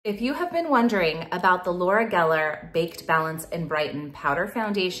If you have been wondering about the Laura Geller Baked Balance in Brighton Powder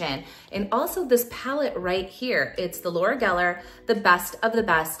Foundation, and also this palette right here, it's the Laura Geller, the best of the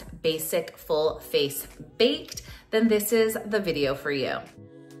best basic full face baked, then this is the video for you.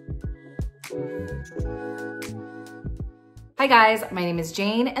 Hi guys, my name is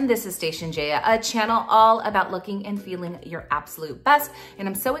Jane and this is Station Jaya, a channel all about looking and feeling your absolute best. And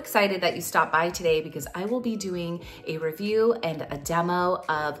I'm so excited that you stopped by today because I will be doing a review and a demo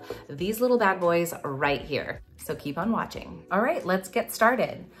of these little bad boys right here. So keep on watching. All right, let's get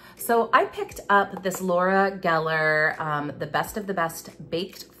started. So I picked up this Laura Geller, the best of the best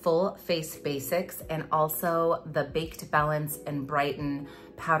baked full face basics, and also the Baked Balance in Brighton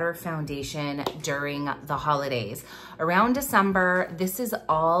powder foundation during the holidays. Around December, this is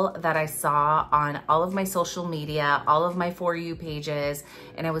all that I saw on all of my social media, all of my For You pages,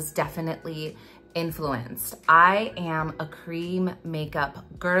 and I was definitely influenced. I am a cream makeup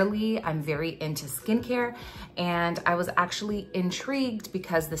girly. I'm very into skincare, and I was actually intrigued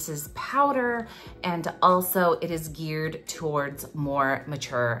because this is powder and also it is geared towards more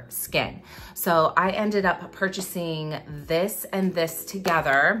mature skin. So I ended up purchasing this and this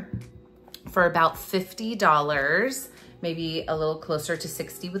together for about $50, maybe a little closer to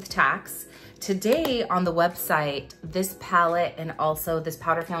 $60 with tax. Today on the website, this palette and also this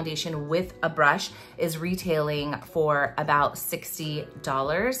powder foundation with a brush is retailing for about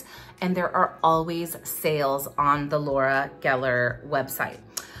 $60, and there are always sales on the Laura Geller website.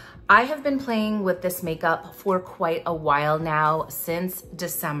 I have been playing with this makeup for quite a while now, since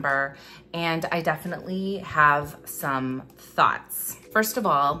December, and I definitely have some thoughts. First of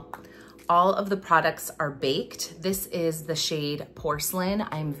all of the products are baked. This is the shade Porcelain.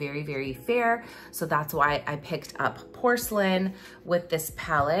 I'm very, very fair, so that's why I picked up Porcelain with this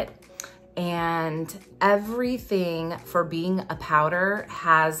palette. And everything for being a powder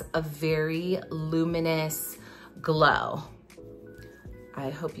has a very luminous glow.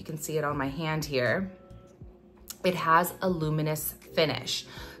 I hope you can see it on my hand here. It has a luminous finish.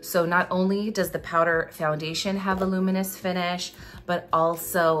 So not only does the powder foundation have a luminous finish, but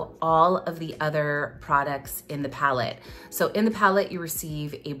also all of the other products in the palette. So in the palette, you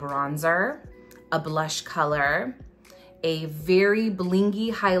receive a bronzer, a blush color, a very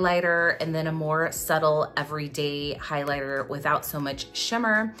blingy highlighter, and then a more subtle everyday highlighter without so much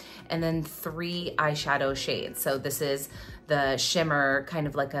shimmer, and then 3 eyeshadow shades. So this is the shimmer, kind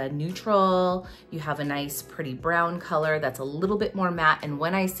of like a neutral. You have a nice pretty brown color that's a little bit more matte. And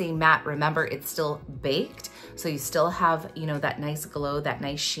when I say matte, remember it's still baked. So you still have, you know, that nice glow, that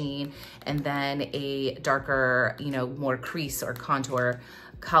nice sheen, and then a darker, you know, more crease or contour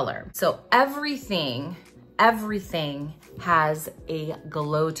color. So everything has a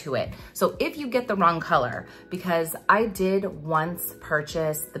glow to it. So if you get the wrong color, because I did once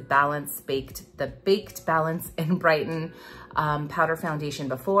purchase the Baked Balance in Brighton powder foundation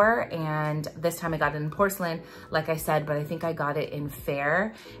before, and this time I got it in Porcelain, like I said, but I think I got it in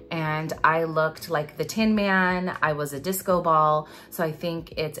Fair, and I looked like the Tin Man. I was a disco ball. So I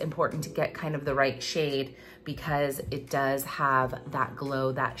think it's important to get kind of the right shade because it does have that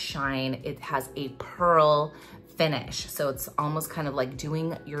glow, that shine. It has a pearl finish. So it's almost kind of like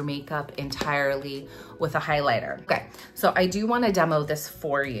doing your makeup entirely with a highlighter. Okay, so I do want to demo this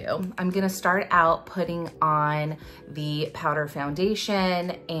for you. I'm going to start out putting on the powder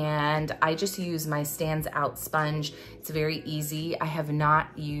foundation, and I just use my Stands Out sponge. It's very easy. I have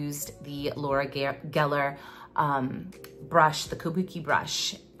not used the Laura Geller brush, the Kabuki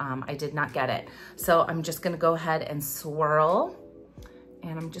brush. I did not get it. So I'm just going to go ahead and swirl,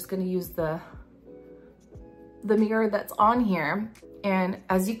 and I'm just going to use the mirror that's on here. And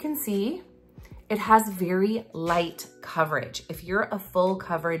as you can see, it has very light coverage. If you're a full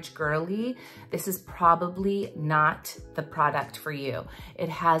coverage girly, this is probably not the product for you. It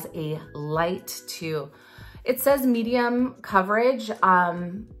has a light to, it says medium coverage,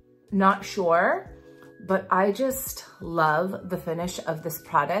 not sure, but I just love the finish of this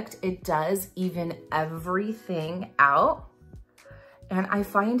product. It does even everything out, and I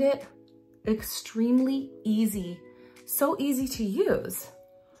find it extremely easy, so easy to use.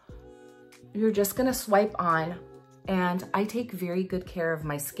 You're just gonna swipe on, and I take very good care of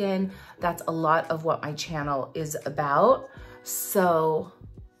my skin. That's a lot of what my channel is about. So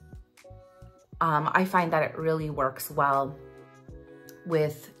I find that it really works well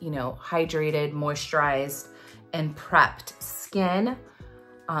with, you know, hydrated, moisturized, and prepped skin.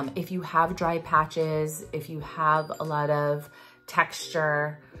 If you have dry patches, if you have a lot of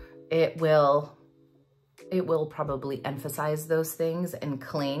texture, it will probably emphasize those things and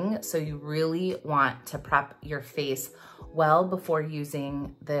cling. So you really want to prep your face well before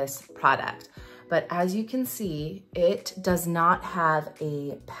using this product. But as you can see, it does not have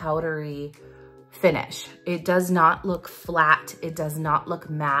a powdery finish. It does not look flat. It does not look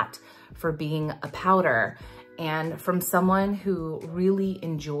matte for being a powder. And from someone who really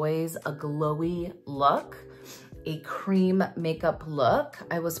enjoys a glowy look, a cream makeup look,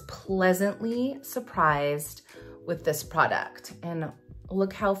 I was pleasantly surprised with this product. And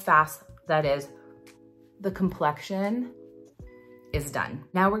look how fast that is. The complexion is done.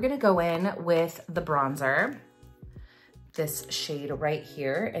 Now we're gonna go in with the bronzer, this shade right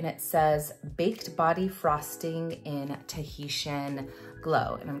here, and it says Baked Body Frosting in Tahitian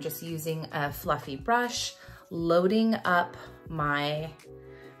Glow. And I'm just using a fluffy brush, loading up my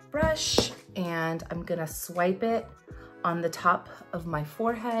brush, and I'm gonna swipe it on the top of my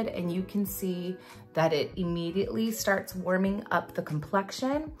forehead, and you can see that it immediately starts warming up the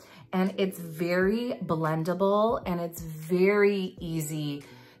complexion, and it's very blendable and it's very easy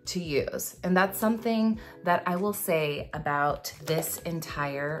to use. And that's something that I will say about this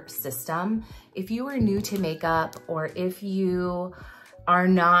entire system. If you are new to makeup, or if you are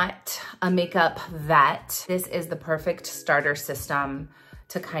not a makeup vet, this is the perfect starter system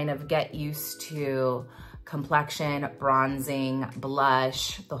to kind of get used to complexion, bronzing,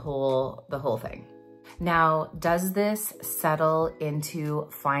 blush, the whole thing. Now, does this settle into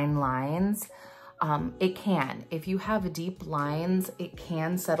fine lines? It can. If you have deep lines, it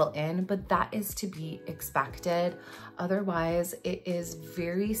can settle in, but that is to be expected. Otherwise, it is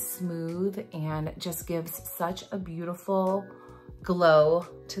very smooth and just gives such a beautiful glow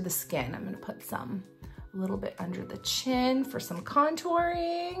to the skin. I'm gonna put some a little bit under the chin for some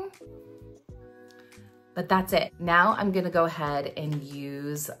contouring. But that's it. Now I'm gonna go ahead and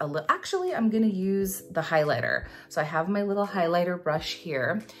use a little, actually I'm gonna use the highlighter. So I have my little highlighter brush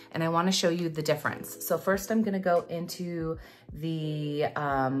here, and I wanna show you the difference. So first I'm gonna go into the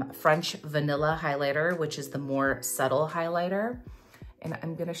French Vanilla highlighter, which is the more subtle highlighter. And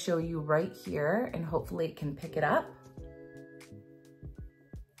I'm gonna show you right here, and hopefully it can pick it up.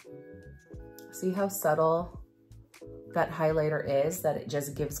 See how subtle that highlighter is, that it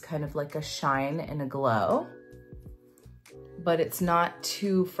just gives kind of like a shine and a glow, but it's not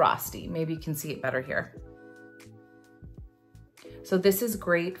too frosty. Maybe you can see it better here. So this is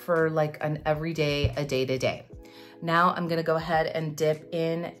great for like an everyday, a day-to-day. Now I'm gonna go ahead and dip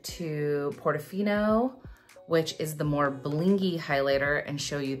into Portofino, which is the more blingy highlighter, and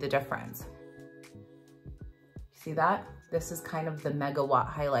show you the difference. See that? This is kind of the megawatt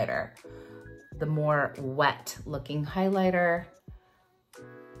highlighter, the more wet looking highlighter.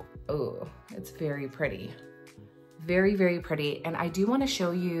 Oh, it's very pretty. Very, very pretty. And I do want to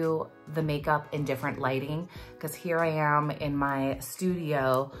show you the makeup in different lighting, because here I am in my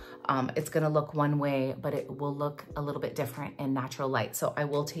studio. It's gonna look one way, but it will look a little bit different in natural light. So I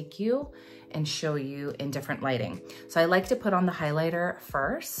will take you and show you in different lighting. So I like to put on the highlighter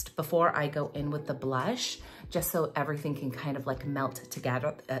first before I go in with the blush, just so everything can kind of like melt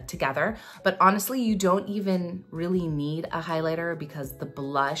together. But honestly, you don't even really need a highlighter because the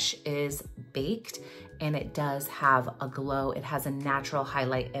blush is baked and it does have a glow. It has a natural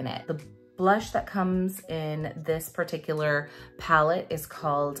highlight in it. The blush that comes in this particular palette is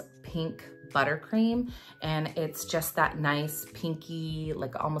called Pink Buttercream, and it's just that nice pinky,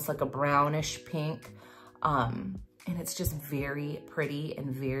 like almost like a brownish pink. And it's just very pretty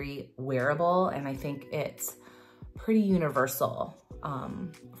and very wearable. And I think it's pretty universal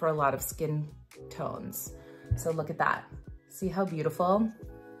for a lot of skin tones. So look at that. See how beautiful?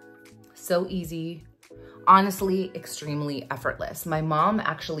 So easy. Honestly, extremely effortless. My mom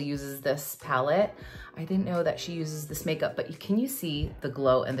actually uses this palette. I didn't know that she uses this makeup, but can you see the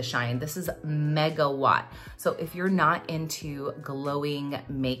glow and the shine? This is megawatt. So if you're not into glowing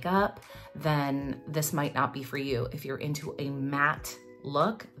makeup, then this might not be for you. If you're into a matte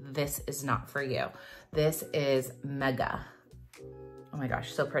look, this is not for you. This is mega. Oh my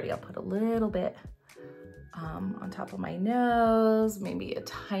gosh, so pretty. I'll put a little bit on top of my nose, maybe a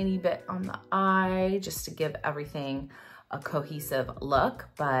tiny bit on the eye, just to give everything a cohesive look,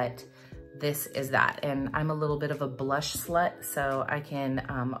 but this is that. And I'm a little bit of a blush slut, so I can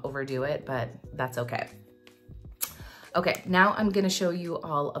overdo it, but that's okay. Okay, now I'm gonna show you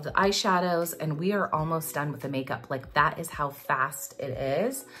all of the eyeshadows, and we are almost done with the makeup. Like, that is how fast it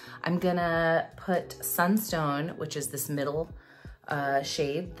is. I'm gonna put Sunstone, which is this middle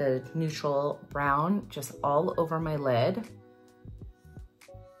shade, the neutral brown, just all over my lid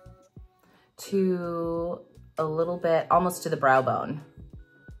to a little bit, almost to the brow bone.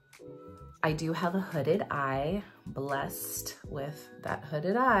 I do have a hooded eye, blessed with that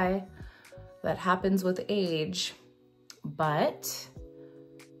hooded eye that happens with age, but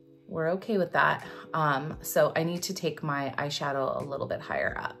we're okay with that. So I need to take my eyeshadow a little bit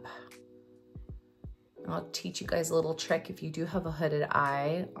higher up. I'll teach you guys a little trick if you do have a hooded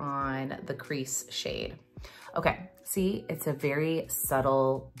eye on the crease shade. Okay, see, it's a very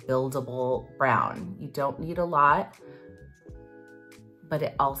subtle, buildable brown. You don't need a lot, but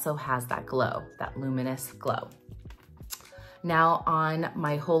it also has that glow, that luminous glow. Now on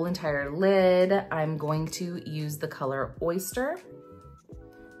my whole entire lid, I'm going to use the color Oyster.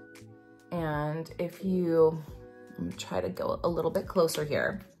 And if you, I'm gonna try to go a little bit closer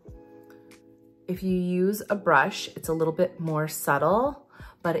here. If you use a brush, it's a little bit more subtle,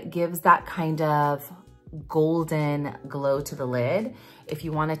 but it gives that kind of golden glow to the lid. If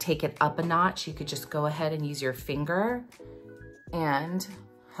you wanna take it up a notch, you could just go ahead and use your finger and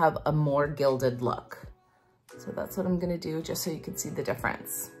have a more gilded look. So that's what I'm gonna do, just so you can see the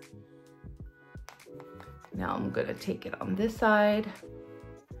difference. Now I'm gonna take it on this side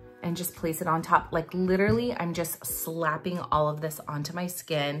and just place it on top. Like literally, I'm just slapping all of this onto my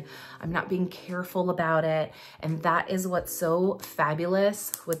skin. I'm not being careful about it. And that is what's so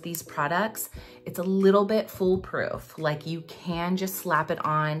fabulous with these products. It's a little bit foolproof. Like you can just slap it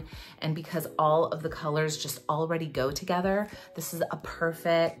on, and because all of the colors just already go together, this is a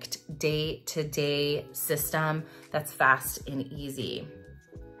perfect day-to-day system that's fast and easy.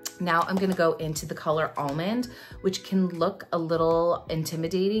 Now I'm gonna go into the color Almond, which can look a little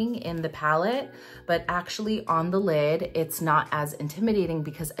intimidating in the palette, but actually on the lid, it's not as intimidating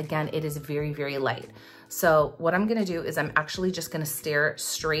because again, it is very, very light. So what I'm gonna do is I'm actually just gonna stare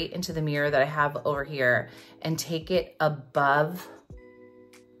straight into the mirror that I have over here and take it above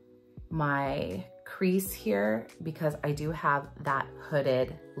my crease here because I do have that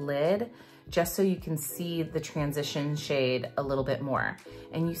hooded lid, just so you can see the transition shade a little bit more.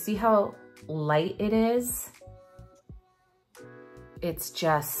 And you see how light it is? It's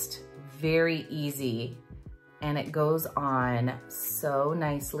just very easy and it goes on so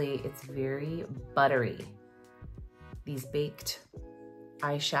nicely. It's very buttery. These baked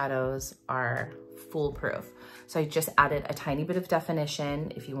eyeshadows are foolproof. So I just added a tiny bit of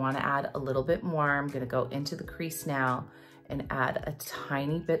definition. If you want to add a little bit more, I'm going to go into the crease now and add a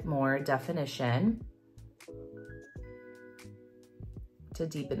tiny bit more definition to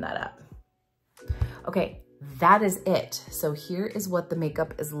deepen that up. Okay, that is it. So here is what the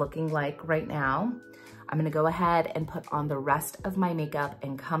makeup is looking like right now. I'm gonna go ahead and put on the rest of my makeup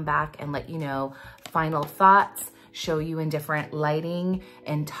and come back and let you know final thoughts, show you in different lighting,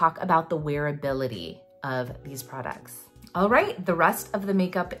 and talk about the wearability of these products. All right, the rest of the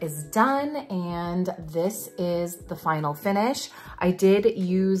makeup is done and this is the final finish. I did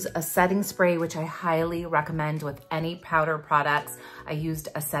use a setting spray, which I highly recommend with any powder products. I used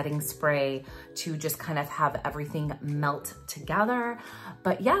a setting spray to just kind of have everything melt together.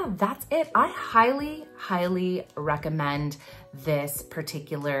 But yeah, that's it. I highly, highly recommend this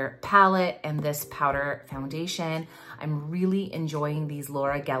particular palette and this powder foundation. I'm really enjoying these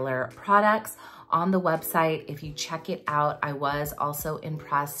Laura Geller products. On the website, if you check it out, I was also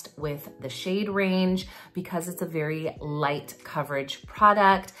impressed with the shade range because it's a very light coverage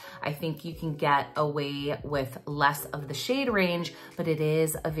product. I think you can get away with less of the shade range, but it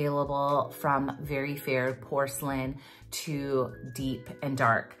is available from very fair porcelain to deep and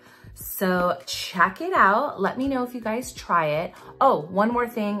dark. So check it out. Let me know if you guys try it. Oh, one more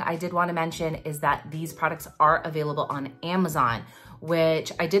thing I did want to mention is that these products are available on Amazon,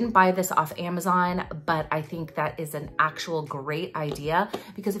 which I didn't buy this off Amazon, but I think that is an actual great idea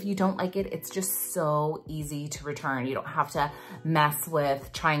because if you don't like it, it's just so easy to return. You don't have to mess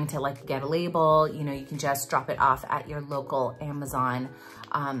with trying to like get a label. You know, you can just drop it off at your local Amazon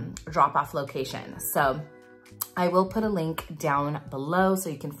drop-off location. So I will put a link down below so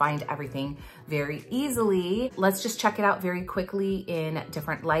you can find everything very easily. Let's just check it out very quickly in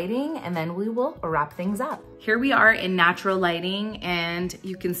different lighting and then we will wrap things up. Here we are in natural lighting and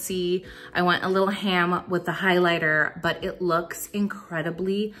you can see I went a little ham with the highlighter, but it looks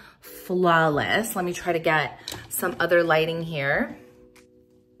incredibly flawless. Let me try to get some other lighting here.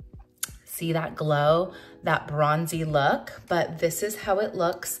 See that glow, that bronzy look, but this is how it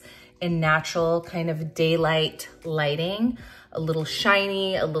looks in natural kind of daylight lighting, a little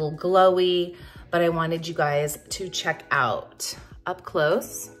shiny, a little glowy, but I wanted you guys to check out up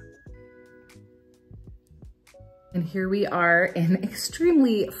close. And here we are in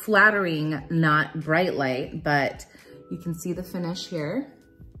extremely flattering, not bright light, but you can see the finish here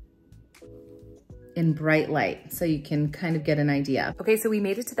in bright light, so you can kind of get an idea. Okay, so we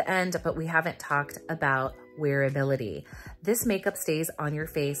made it to the end, but we haven't talked about wearability. This makeup stays on your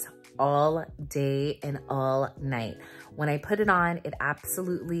face all day and all night. When I put it on, it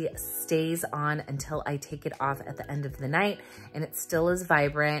absolutely stays on until I take it off at the end of the night, and it still is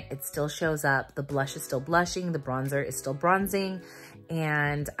vibrant. It still shows up. The blush is still blushing. The bronzer is still bronzing,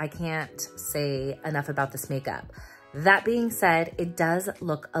 and I can't say enough about this makeup. That being said, it does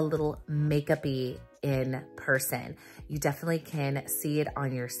look a little makeup-y in person. You definitely can see it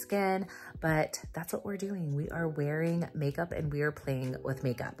on your skin, but that's what we're doing. We are wearing makeup and we are playing with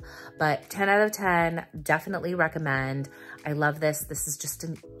makeup. But 10 out of 10, definitely recommend. I love this. This is just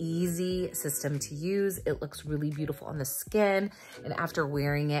an easy system to use. It looks really beautiful on the skin. And after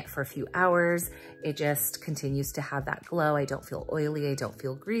wearing it for a few hours, it just continues to have that glow. I don't feel oily. I don't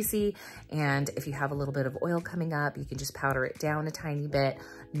feel greasy. And if you have a little bit of oil coming up, you can just powder it down a tiny bit.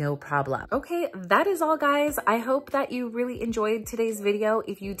 No problem. Okay, that is all, guys. I hope that you really enjoyed today's video.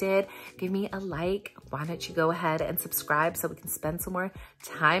 If you did, give me a like. Why don't you go ahead and subscribe so we can spend some more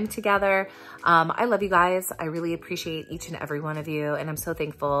time together. I love you guys. I really appreciate each and every one of you, and I'm so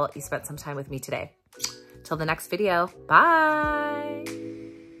thankful you spent some time with me today. Till the next video, bye.